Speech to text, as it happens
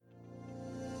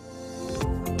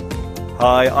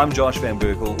Hi, I'm Josh Van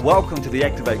Berkel. Welcome to the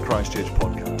Activate Christchurch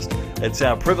podcast. It's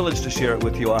our privilege to share it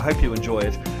with you. I hope you enjoy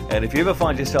it. And if you ever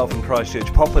find yourself in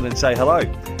Christchurch, pop in and say hello.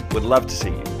 We'd love to see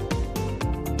you.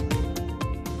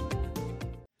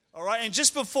 All right, and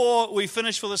just before we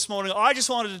finish for this morning, I just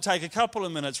wanted to take a couple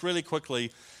of minutes really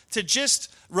quickly to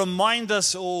just remind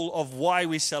us all of why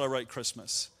we celebrate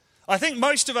Christmas. I think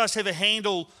most of us have a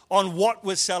handle on what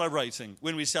we're celebrating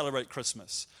when we celebrate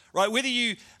Christmas. Right, whether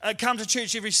you come to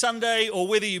church every Sunday or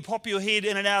whether you pop your head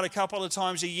in and out a couple of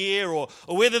times a year or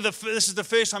whether this is the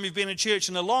first time you've been in church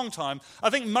in a long time, I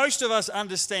think most of us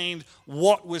understand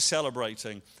what we're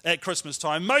celebrating at Christmas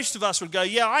time. Most of us would go,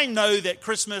 yeah, I know that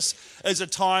Christmas is a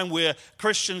time where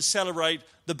Christians celebrate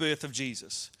the birth of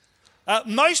Jesus.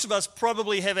 Most of us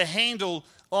probably have a handle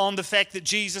on the fact that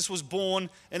Jesus was born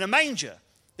in a manger.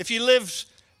 If you lived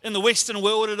in the Western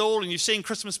world at all, and you've seen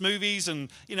Christmas movies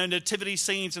and, nativity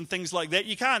scenes and things like that,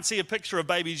 you can't see a picture of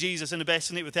baby Jesus in a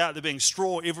bassinet without there being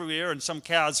straw everywhere and some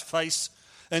cow's face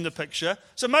in the picture.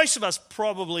 So most of us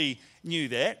probably knew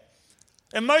that.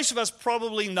 And most of us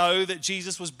probably know that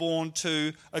Jesus was born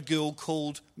to a girl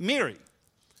called Mary.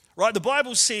 Right? The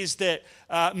Bible says that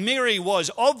Mary was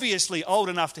obviously old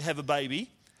enough to have a baby.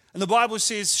 And the Bible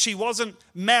says she wasn't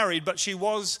married, but she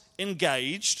was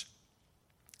engaged.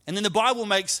 And then the Bible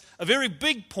makes a very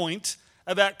big point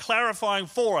about clarifying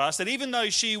for us that even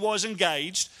though she was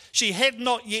engaged, she had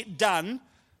not yet done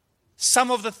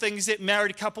some of the things that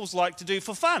married couples like to do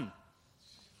for fun,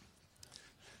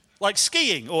 like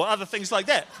skiing or other things like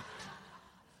that.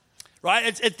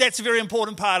 Right? That's a very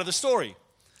important part of the story.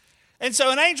 And so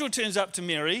an angel turns up to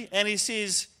Mary and he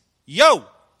says, "Yo,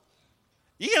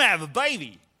 you're going to have a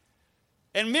baby."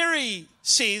 And Mary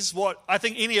says what I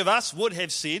think any of us would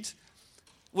have said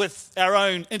with our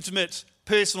own intimate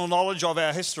personal knowledge of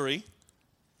our history.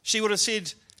 She would have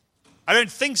said, "I don't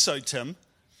think so, Tim."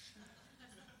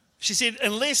 She said,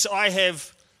 "Unless I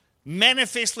have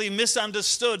manifestly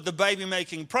misunderstood the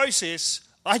baby-making process,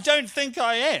 I don't think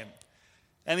I am."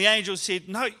 And the angel said,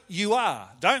 "No, you are.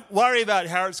 Don't worry about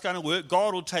how it's going to work.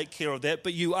 God will take care of that,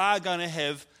 but you are going to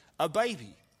have a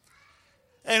baby."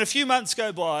 And a few months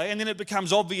go by, and then it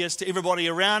becomes obvious to everybody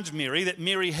around Mary that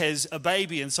Mary has a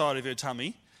baby inside of her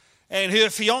tummy. And her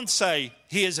fiancé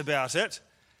hears about it,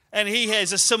 and he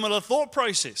has a similar thought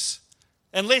process.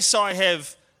 Unless I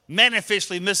have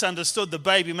manifestly misunderstood the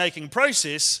baby-making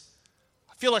process,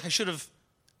 I feel like I should have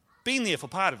been there for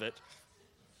part of it.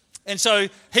 And so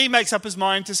he makes up his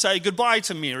mind to say goodbye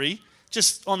to Mary,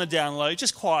 just on the down low,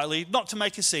 just quietly, not to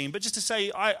make a scene, but just to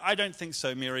say, I don't think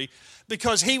so, Mary,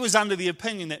 because he was under the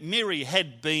opinion that Mary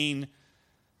had been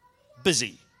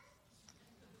busy.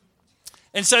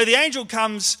 And so the angel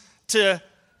comes to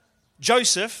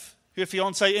Joseph, her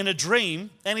fiancé, in a dream,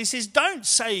 and he says, "Don't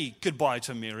say goodbye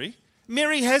to Mary.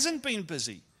 Mary hasn't been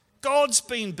busy. God's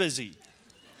been busy."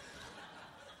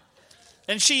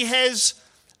 And she has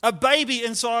a baby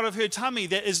inside of her tummy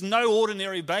that is no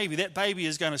ordinary baby. That baby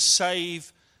is going to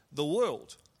save the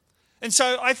world. And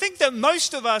so I think that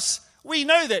most of us, we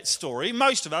know that story.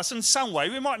 Most of us, in some way,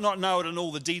 we might not know it in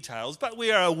all the details, but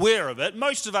we are aware of it.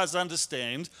 Most of us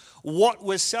understand what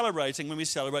we're celebrating when we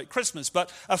celebrate Christmas.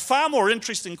 But a far more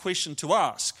interesting question to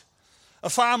ask, a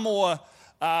far more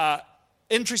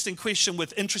interesting question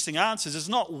with interesting answers is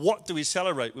not what do we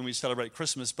celebrate when we celebrate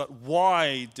Christmas, but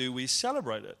why do we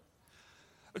celebrate it?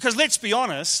 Because let's be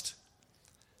honest,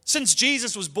 since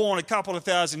Jesus was born a couple of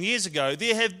thousand years ago,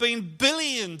 there have been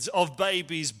billions of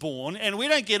babies born, and we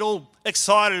don't get all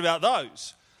excited about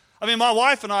those. I mean, my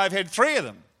wife and I have had 3 of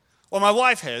them. Well, my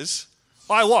wife has.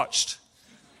 I watched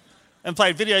and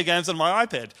played video games on my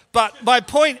iPad. But my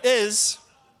point is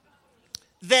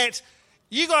that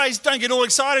you guys don't get all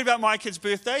excited about my kids'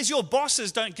 birthdays. Your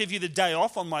bosses don't give you the day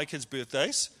off on my kids'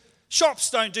 birthdays. Shops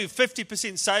don't do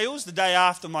 50% sales the day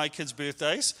after my kids'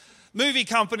 birthdays. Movie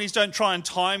companies don't try and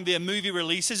time their movie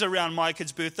releases around my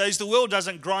kids' birthdays. The world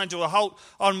doesn't grind to a halt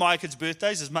on my kids'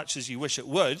 birthdays as much as you wish it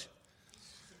would.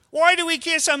 Why do we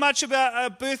care so much about a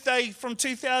birthday from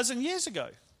 2,000 years ago?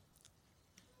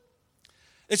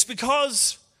 It's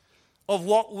because of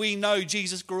what we know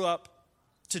Jesus grew up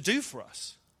to do for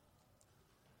us.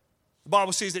 The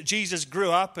Bible says that Jesus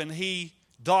grew up and he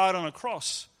died on a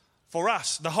cross for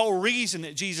us. The whole reason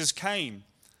that Jesus came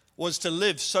was to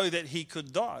live so that he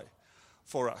could die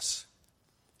for us.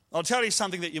 I'll tell you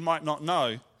something that you might not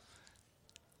know.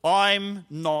 I'm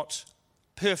not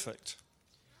perfect.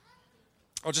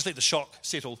 I'll just let the shock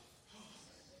settle.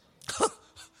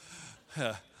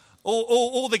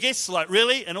 All the guests are like,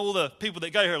 "Really?" And all the people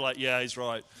that go here are like, "Yeah, he's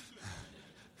right."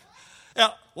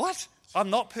 Now, what? I'm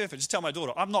not perfect. Just tell my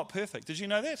daughter, I'm not perfect. Did you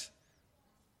know that?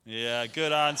 Yeah,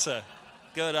 good answer.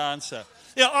 Good answer.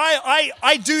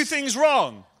 I do things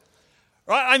wrong.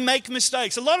 Right? I make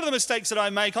mistakes. A lot of the mistakes that I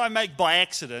make by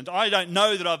accident. I don't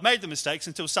know that I've made the mistakes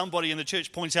until somebody in the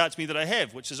church points out to me that I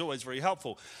have, which is always very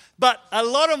helpful. But a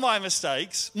lot of my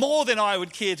mistakes, more than I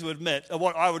would care to admit, are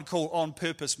what I would call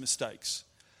on-purpose mistakes.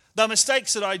 The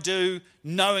mistakes that I do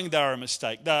knowing they're a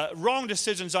mistake. The wrong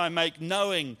decisions I make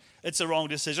knowing it's a wrong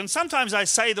decision. Sometimes I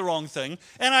say the wrong thing,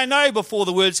 and I know before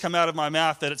the words come out of my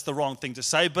mouth that it's the wrong thing to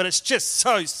say, but it's just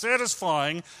so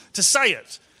satisfying to say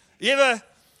it. You ever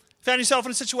found yourself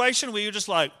in a situation where you're just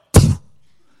like,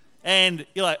 and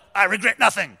you're like, I regret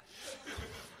nothing.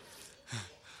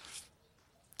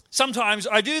 Sometimes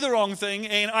I do the wrong thing,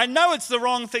 and I know it's the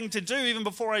wrong thing to do even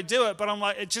before I do it, but I'm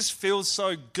like, it just feels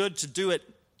so good to do it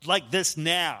like this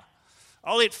now.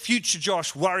 I'll let future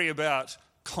Josh worry about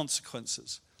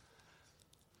consequences.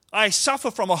 I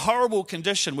suffer from a horrible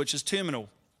condition, which is terminal,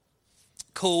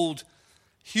 called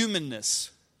humanness.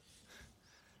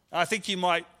 I think you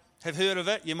might have heard of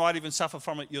it. You might even suffer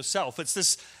from it yourself. It's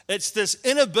this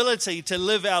inability to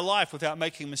live our life without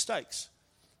making mistakes.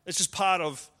 It's just part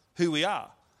of who we are.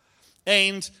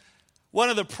 And one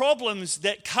of the problems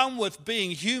that come with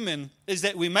being human is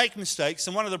that we make mistakes.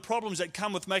 And one of the problems that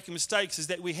come with making mistakes is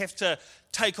that we have to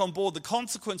take on board the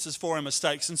consequences for our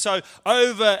mistakes. And so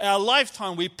over our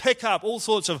lifetime, we pick up all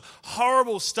sorts of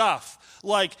horrible stuff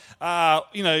like,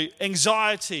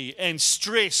 anxiety and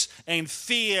stress and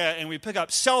fear. And we pick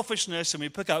up selfishness and we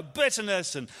pick up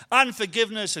bitterness and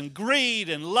unforgiveness and greed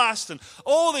and lust and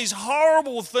all these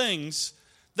horrible things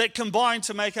that combine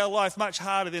to make our life much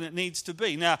harder than it needs to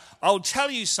be. Now, I'll tell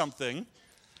you something,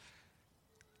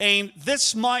 and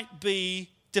this might be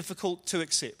difficult to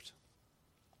accept.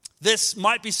 This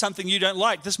might be something you don't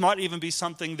like. This might even be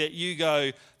something that you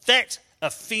go, that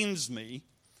offends me.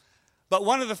 But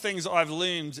one of the things I've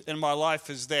learned in my life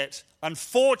is that,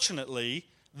 unfortunately,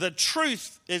 the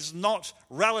truth is not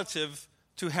relative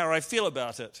to how I feel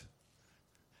about it.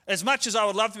 As much as I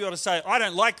would love to be able to say, I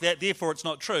don't like that, therefore it's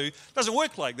not true, it doesn't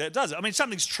work like that, does it? I mean,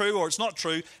 something's true or it's not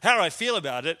true. How I feel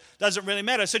about it doesn't really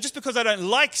matter. So just because I don't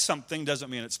like something doesn't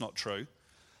mean it's not true.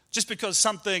 Just because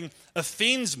something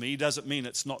offends me doesn't mean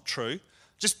it's not true.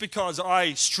 Just because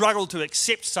I struggle to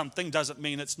accept something doesn't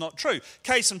mean it's not true.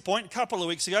 Case in point, a couple of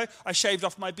weeks ago, I shaved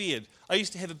off my beard. I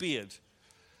used to have a beard.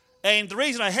 And the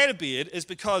reason I had a beard is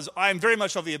because I am very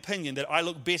much of the opinion that I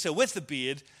look better with a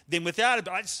beard than without a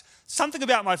beard. Something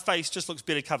about my face just looks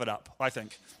better covered up, I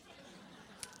think.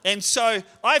 And so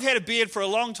I've had a beard for a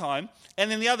long time, and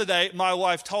then the other day my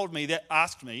wife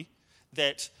asked me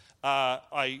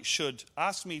I should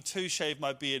ask me to shave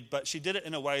my beard, but she did it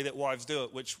in a way that wives do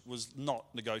it, which was not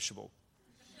negotiable.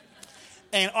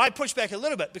 And I pushed back a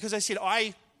little bit because I said,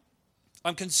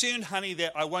 I'm concerned, honey,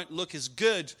 that I won't look as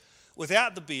good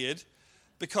without the beard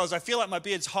because I feel like my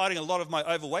beard's hiding a lot of my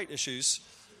overweight issues.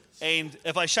 And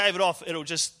if I shave it off,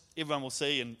 everyone will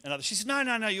see. And she said,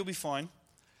 no, you'll be fine.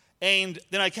 And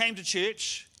then I came to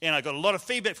church and I got a lot of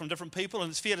feedback from different people, and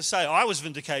it's fair to say I was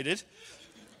vindicated.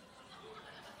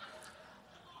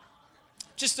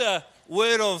 Just a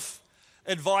word of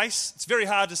advice. It's very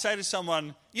hard to say to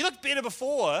someone, you looked better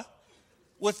before,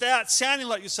 without sounding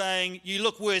like you're saying, you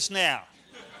look worse now.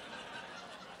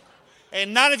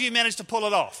 And none of you managed to pull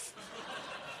it off.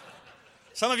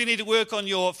 Some of you need to work on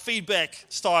your feedback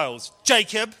styles.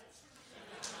 Jacob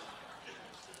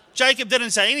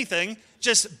didn't say anything,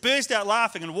 just burst out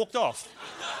laughing and walked off.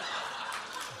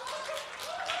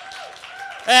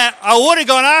 I would have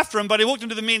gone after him, but he walked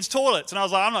into the men's toilets, and I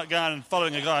was like, I'm not going and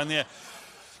following a guy in there.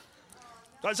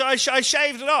 So I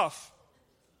shaved it off.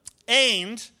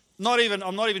 And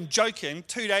I'm not even joking,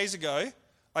 2 days ago,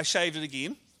 I shaved it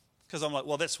again. Because I'm like,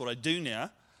 well, that's what I do now.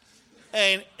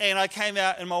 And I came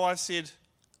out and my wife said,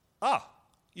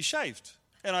 you shaved?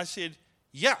 And I said,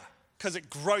 yeah, because it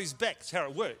grows back. That's how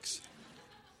it works.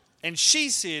 And she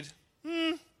said,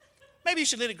 maybe you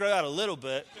should let it grow out a little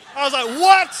bit. I was like,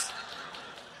 what?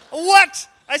 What?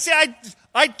 I said,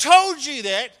 I told you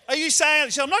that. Are you saying?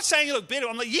 She said, I'm not saying you look better.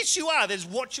 I'm like, yes, you are. That's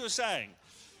what you're saying.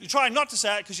 You're trying not to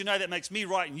say it because you know that makes me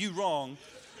right and you wrong.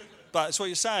 But it's what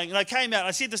you're saying. And I came out,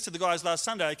 I said this to the guys last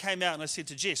Sunday. I came out and I said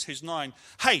to Jess, who's 9,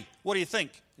 hey, what do you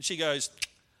think? And she goes,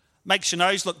 makes your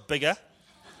nose look bigger.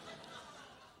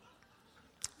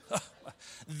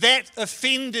 That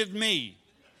offended me.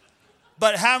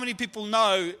 But how many people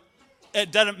know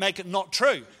it didn't make it not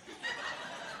true?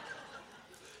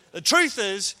 The truth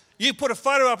is, you put a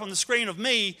photo up on the screen of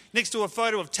me next to a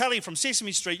photo of Tally from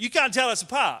Sesame Street, you can't tell us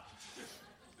apart.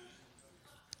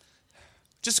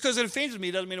 Just because it offended me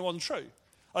doesn't mean it wasn't true.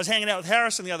 I was hanging out with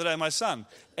Harrison the other day, my son,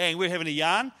 and we were having a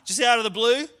yarn. Just out of the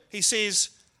blue, he says,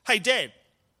 hey, Dad,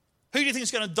 Who do you think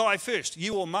is going to die first,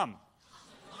 you or Mum?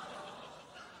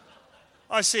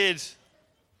 I said,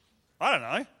 I don't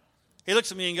know. He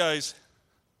looks at me and goes,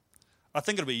 I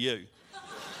think it'll be you.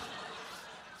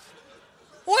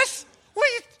 What?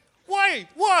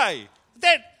 Why?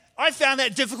 I found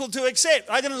that difficult to accept.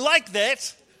 I didn't like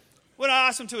that. When I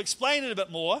asked him to explain it a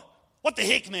bit more, what the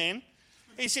heck, man?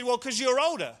 He said, well, because you're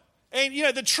older. And,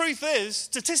 the truth is,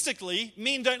 statistically,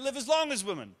 men don't live as long as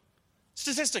women.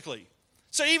 Statistically.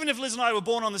 So even if Liz and I were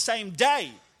born on the same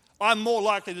day, I'm more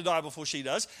likely to die before she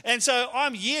does. And so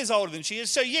I'm years older than she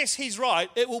is. So yes, he's right.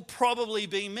 It will probably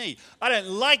be me. I don't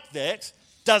like that.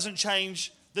 Doesn't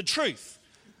change the truth.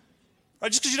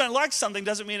 Right? Just because you don't like something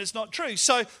doesn't mean it's not true.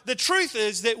 So the truth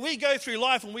is that we go through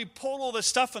life and we pull all this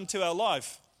stuff into our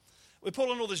life. We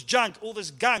pull in all this junk, all this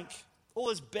gunk, all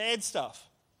this bad stuff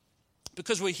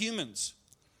because we're humans.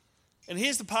 And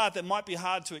here's the part that might be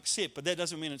hard to accept, but that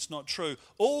doesn't mean it's not true.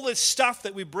 All this stuff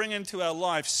that we bring into our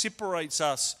life separates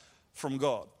us from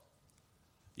God.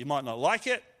 You might not like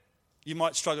it. You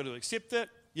might struggle to accept it.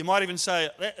 You might even say,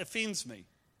 that offends me.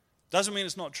 Doesn't mean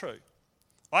it's not true.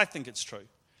 I think it's true.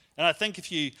 And I think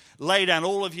if you lay down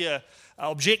all of your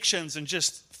objections and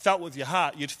just felt with your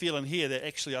heart, you'd feel in here that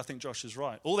actually I think Josh is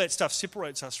right. All that stuff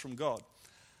separates us from God.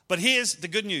 But here's the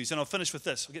good news, and I'll finish with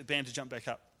this. I'll get the band to jump back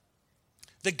up.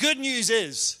 The good news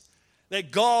is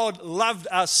that God loved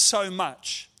us so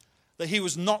much that he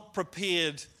was not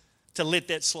prepared to let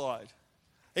that slide.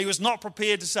 He was not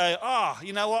prepared to say,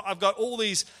 you know what, I've got all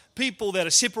these people that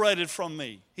are separated from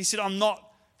me. He said, I'm not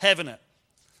having it.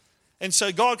 And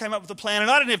so God came up with a plan, and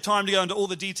I didn't have time to go into all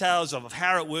the details of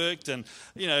how it worked and,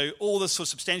 all this sort of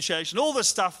substantiation, all this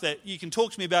stuff that you can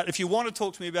talk to me about. If you want to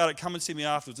talk to me about it, come and see me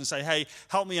afterwards and say, hey,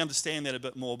 help me understand that a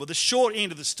bit more. But the short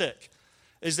end of the stick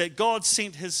is that God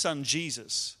sent his son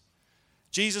Jesus.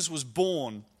 Jesus was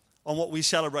born on what we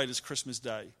celebrate as Christmas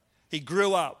Day. He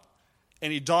grew up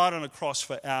and he died on a cross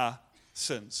for our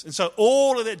sins. And so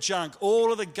all of that junk,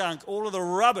 all of the gunk, all of the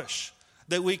rubbish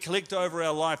that we collect over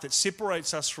our life that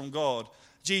separates us from God,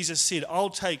 Jesus said, I'll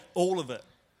take all of it.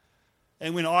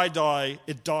 And when I die,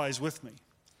 it dies with me.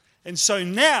 And so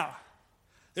now,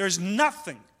 there is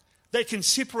nothing that can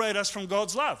separate us from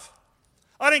God's love.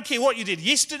 I don't care what you did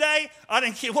yesterday. I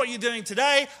don't care what you're doing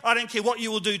today. I don't care what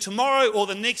you will do tomorrow or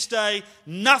the next day.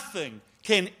 Nothing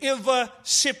can ever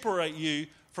separate you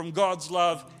from God's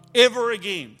love ever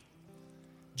again.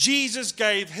 Jesus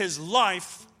gave his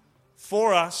life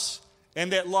for us,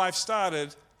 and that life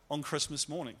started on Christmas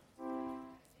morning.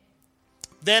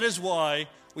 That is why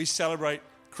we celebrate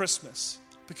Christmas,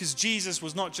 because Jesus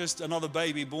was not just another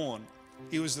baby born.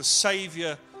 He was the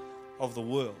Savior of the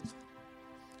world.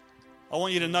 I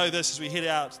want you to know this as we head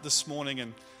out this morning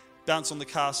and bounce on the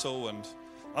castle. And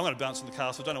I'm going to bounce on the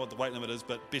castle. Don't know what the weight limit is,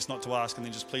 but best not to ask and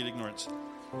then just plead ignorance.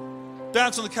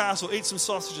 Bounce on the castle, eat some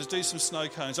sausages, do some snow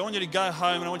cones. I want you to go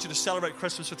home and I want you to celebrate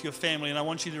Christmas with your family, and I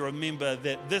want you to remember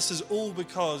that this is all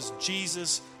because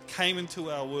Jesus came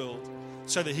into our world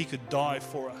so that he could die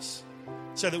for us,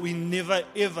 so that we never,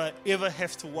 ever, ever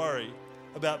have to worry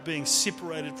about being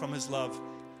separated from his love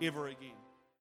ever again.